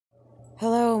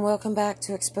Hello and welcome back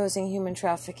to Exposing Human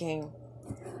Trafficking.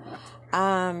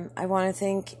 I want to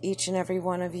thank each and every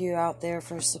one of you out there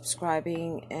for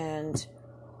subscribing and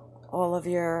all of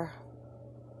your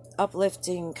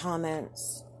uplifting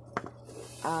comments.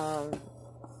 I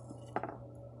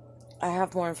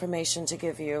have more information to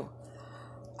give you.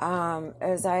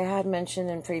 As I had mentioned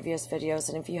in previous videos,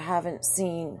 and if you haven't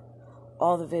seen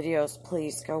all the videos,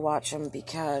 please go watch them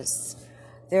because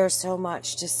there's so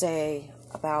much to say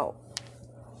about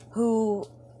who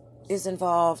is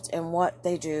involved and what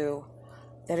they do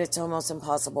that it's almost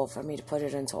impossible for me to put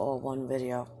it into all one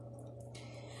video.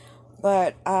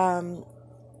 But I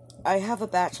have a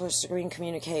bachelor's degree in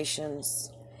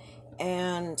communications,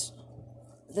 and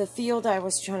the field I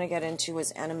was trying to get into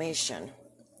was animation.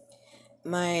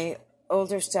 My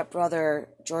older stepbrother,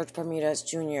 George Bermudez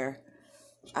Jr.,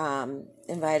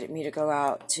 invited me to go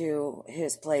out to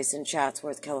his place in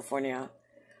Chatsworth, California.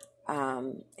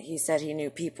 He said he knew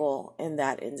people in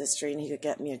that industry and he could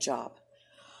get me a job.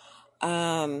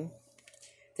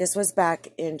 This was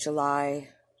back in July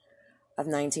of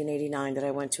 1989 that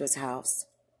I went to his house.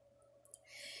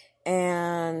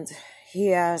 And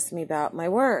he asked me about my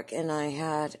work, and I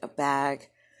had a bag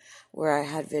where I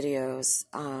had videos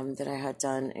that I had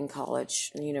done in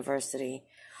college and university.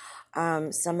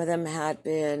 Some of them had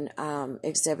been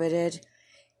exhibited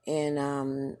in,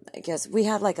 I guess, we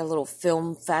had like a little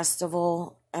film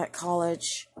festival at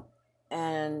college,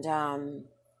 and,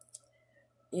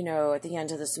 you know, at the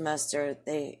end of the semester,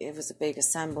 it was a big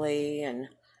assembly, and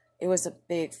it was a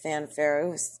big fanfare. It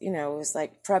was, you know, it was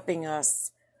like prepping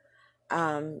us,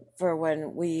 for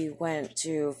when we went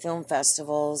to film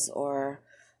festivals or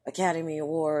Academy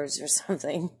Awards or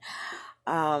something,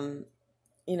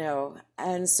 you know,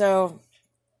 and so,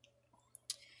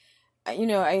 you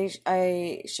know,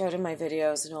 I showed him my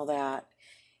videos and all that,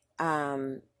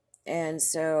 and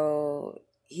so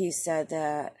he said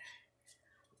that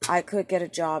I could get a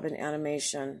job in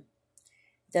animation,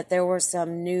 that there were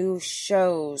some new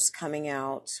shows coming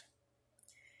out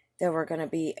that were going to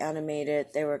be animated,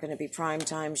 they were going to be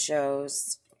primetime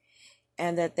shows,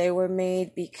 and that they were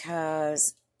made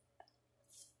because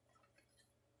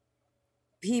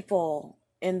people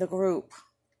in the group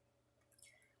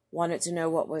wanted to know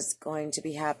what was going to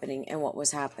be happening and what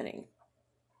was happening.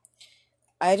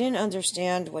 I didn't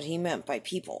understand what he meant by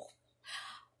people.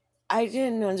 I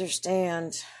didn't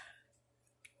understand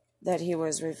that he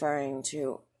was referring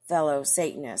to fellow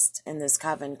Satanists in this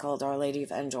coven called Our Lady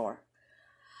of Endor.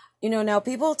 You know, now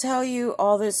people tell you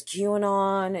all this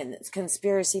QAnon and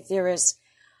conspiracy theorists.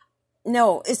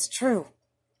 No, it's true.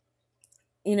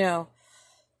 You know,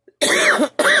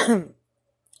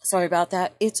 sorry about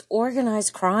that. It's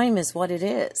organized crime is what it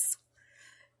is.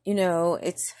 You know,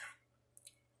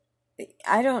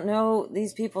 I don't know,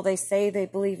 these people, they say they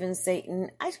believe in Satan.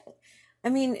 I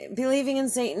mean, believing in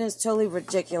Satan is totally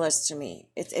ridiculous to me.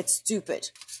 It's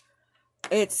stupid.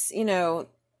 It's, you know,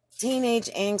 teenage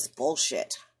angst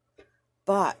bullshit.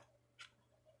 But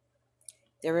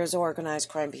there is organized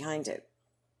crime behind it.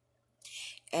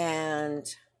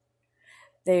 And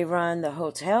they run the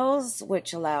hotels,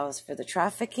 which allows for the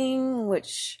trafficking,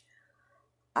 which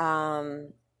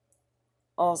also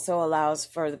allows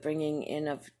for the bringing in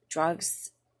of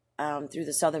drugs through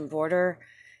the southern border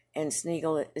and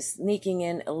sneaking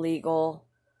in illegal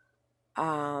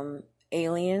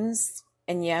aliens.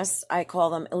 And yes, I call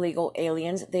them illegal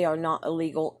aliens. They are not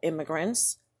illegal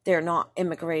immigrants. They're not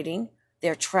immigrating.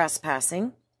 They're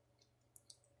trespassing.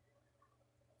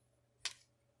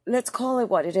 Let's call it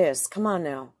what it is. Come on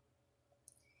now.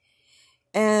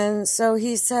 And so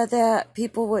he said that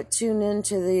people would tune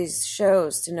into these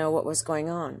shows to know what was going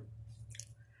on.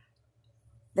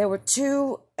 There were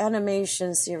 2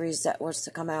 animation series that was to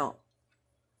come out.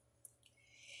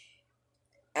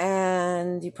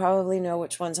 And you probably know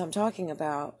which ones I'm talking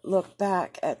about. Look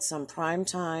back at some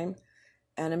primetime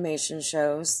animation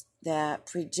shows that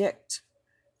predict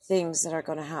things that are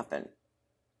going to happen.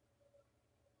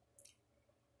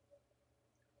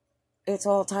 It's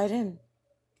all tied in.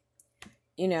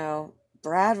 You know,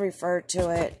 Brad referred to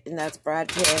it, and that's Brad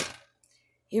Pitt.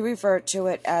 He referred to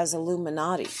it as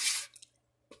Illuminati.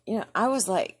 You know, I was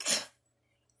like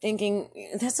thinking,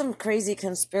 that's some crazy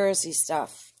conspiracy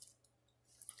stuff.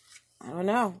 I don't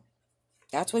know.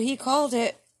 That's what he called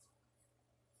it.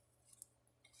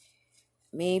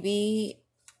 Maybe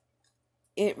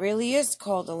it really is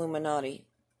called Illuminati.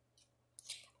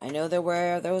 I know there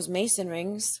were those Mason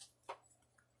rings,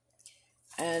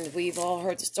 and we've all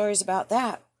heard the stories about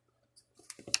that.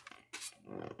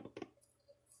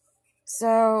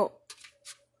 So,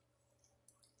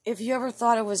 if you ever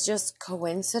thought it was just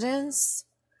coincidence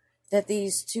that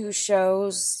these two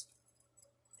shows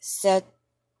said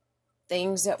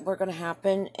things that were going to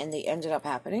happen and they ended up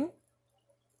happening,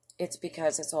 it's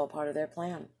because it's all part of their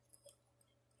plan.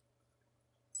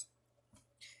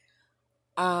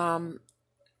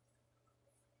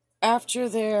 After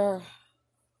their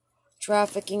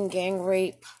trafficking, gang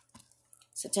rape,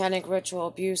 satanic ritual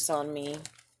abuse on me,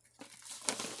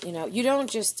 you don't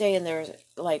just stay in there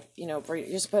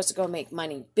you're supposed to go make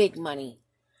money, big money,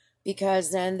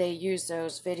 because then they use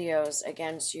those videos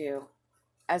against you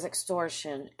as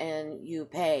extortion and you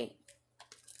pay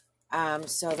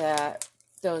so that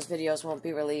those videos won't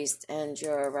be released and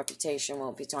your reputation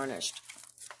won't be tarnished.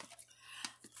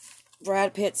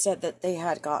 Brad Pitt said that they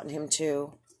had gotten him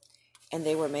too, and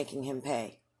they were making him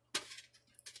pay.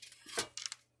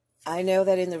 I know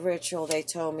that in the ritual they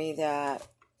told me that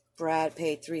Brad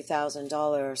paid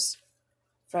 $3,000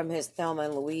 from his Thelma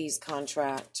and Louise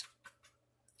contract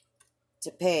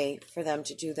to pay for them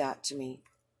to do that to me.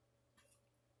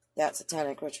 That's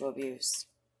satanic ritual abuse.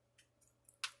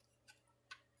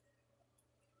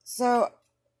 So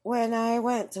when I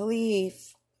went to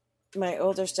leave, my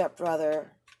older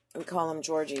stepbrother, we call him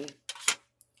Georgie,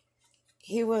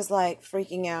 he was like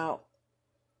freaking out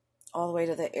all the way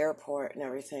to the airport and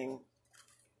everything.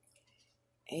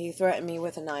 He threatened me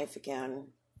with a knife again.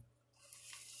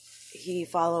 He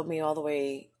followed me all the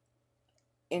way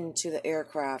into the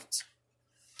aircraft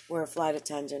where a flight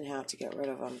attendant had to get rid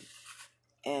of him.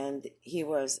 And he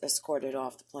was escorted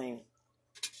off the plane.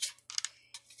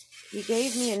 He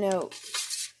gave me a note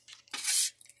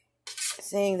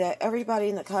saying that everybody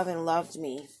in the coven loved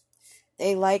me.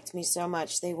 They liked me so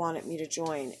much they wanted me to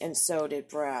join, and so did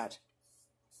Brad.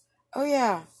 Oh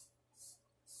yeah.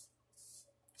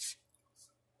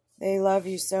 They love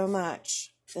you so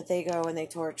much that they go and they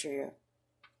torture you.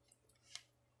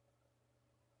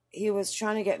 He was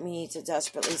trying to get me to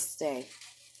desperately stay.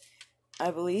 I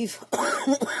believe.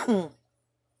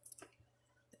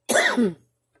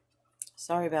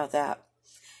 Sorry about that.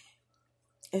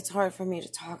 It's hard for me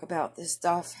to talk about this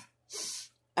stuff.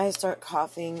 I start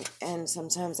coughing and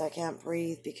sometimes I can't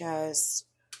breathe because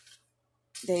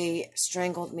they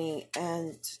strangled me,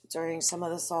 and during some of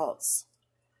the assaults,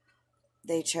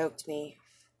 they choked me.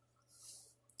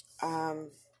 I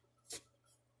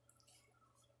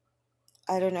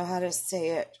don't know how to say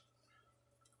it,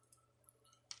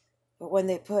 but when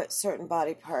they put certain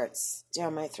body parts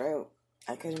down my throat,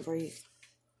 I couldn't breathe.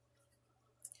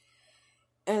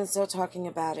 And so talking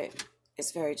about it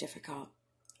is very difficult.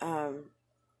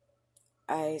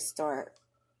 I start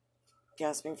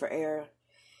gasping for air,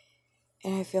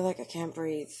 and I feel like I can't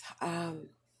breathe. I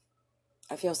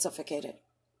feel suffocated.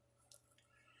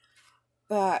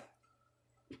 But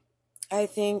I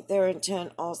think their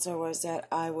intent also was that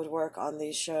I would work on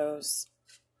these shows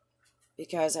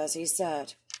because, as he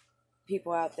said,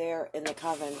 people out there in the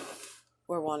coven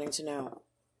were wanting to know.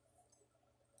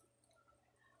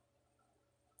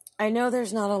 I know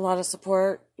there's not a lot of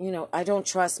support. I don't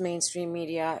trust mainstream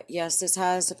media. Yes, this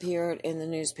has appeared in the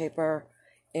newspaper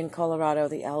in Colorado,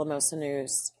 the Alamosa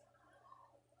News.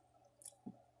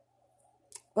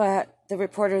 But the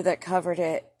reporter that covered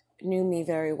it knew me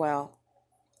very well.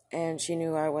 And she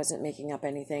knew I wasn't making up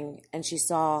anything. And she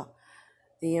saw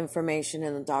the information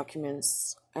and the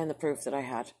documents and the proof that I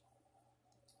had.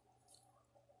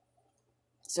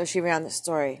 So she ran the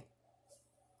story.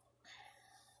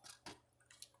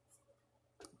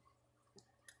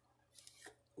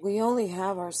 We only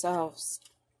have ourselves.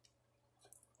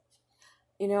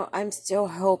 I'm still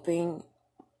hoping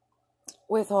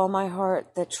with all my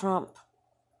heart that Trump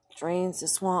drains the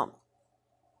swamp.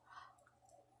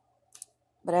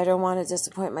 But I don't want to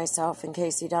disappoint myself in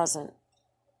case he doesn't.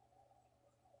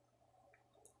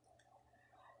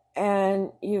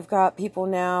 And you've got people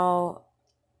now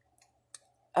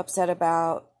upset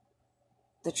about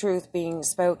the truth being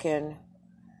spoken.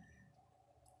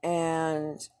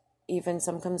 And even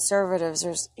some conservatives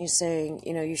are saying,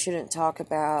 you shouldn't talk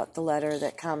about the letter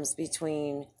that comes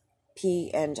between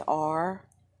P and R.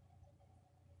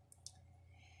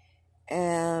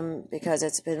 Because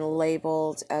it's been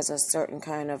labeled as a certain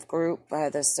kind of group by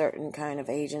the certain kind of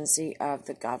agency of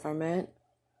the government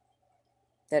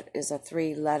that is a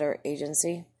 3-letter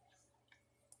agency.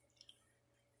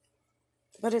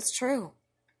 But it's true.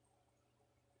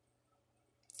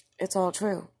 It's all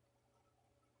true.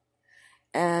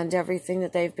 And everything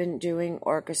that they've been doing,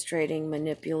 orchestrating,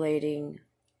 manipulating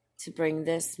to bring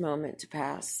this moment to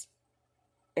pass,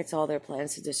 it's all their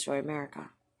plans to destroy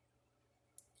America.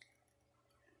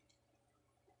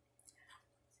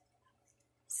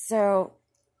 So,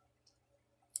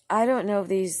 I don't know if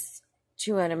these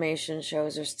 2 animation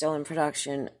shows are still in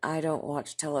production. I don't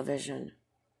watch television.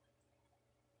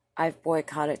 I've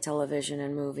boycotted television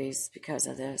and movies because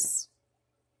of this.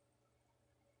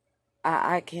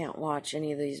 I can't watch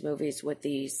any of these movies with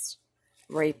these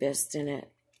rapists in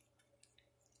it.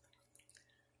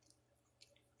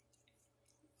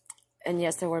 And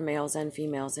yes, there were males and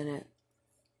females in it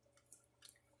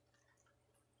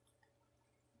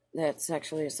that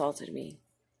sexually assaulted me.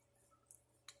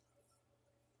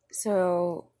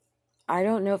 So, I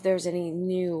don't know if there's any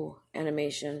new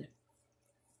animation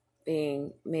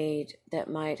being made that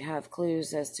might have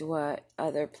clues as to what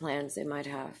other plans they might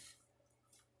have.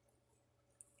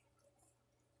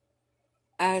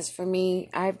 As for me,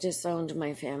 I've disowned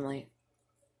my family.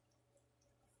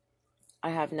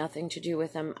 I have nothing to do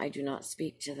with them. I do not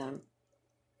speak to them.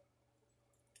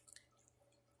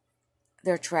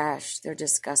 They're trash. They're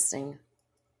disgusting.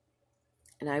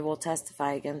 And I will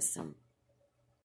testify against them.